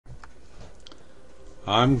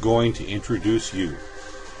I'm going to introduce you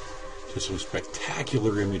to some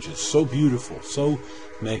spectacular images, so beautiful, so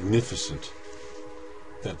magnificent,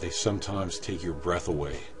 that they sometimes take your breath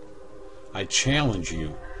away. I challenge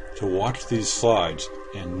you to watch these slides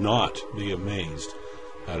and not be amazed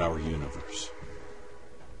at our universe.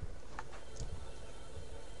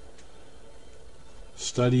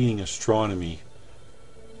 Studying astronomy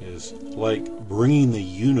is like bringing the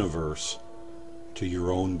universe to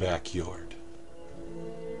your own backyard.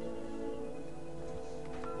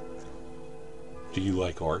 Do you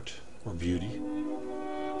like art or beauty,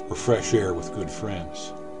 or fresh air with good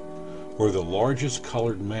friends, or the largest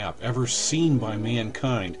colored map ever seen by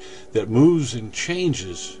mankind that moves and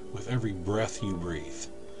changes with every breath you breathe?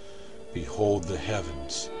 Behold the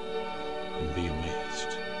heavens and be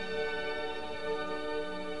amazed.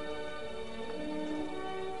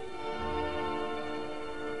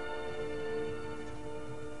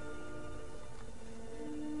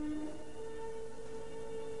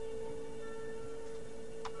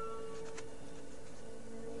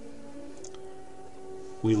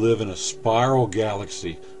 We live in a spiral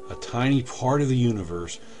galaxy, a tiny part of the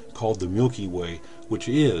universe called the Milky Way, which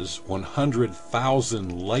is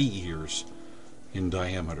 100,000 light years in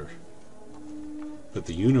diameter. But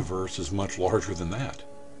the universe is much larger than that.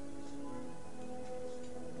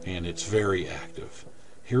 And it's very active.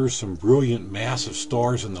 Here are some brilliant massive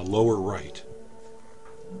stars in the lower right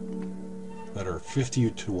that are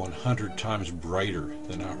 50 to 100 times brighter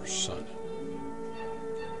than our sun.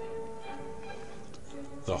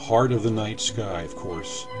 The heart of the night sky, of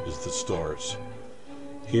course, is the stars.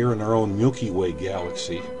 Here in our own Milky Way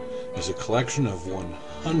galaxy is a collection of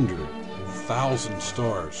 100,000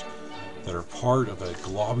 stars that are part of a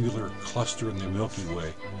globular cluster in the Milky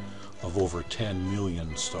Way of over 10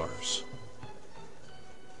 million stars.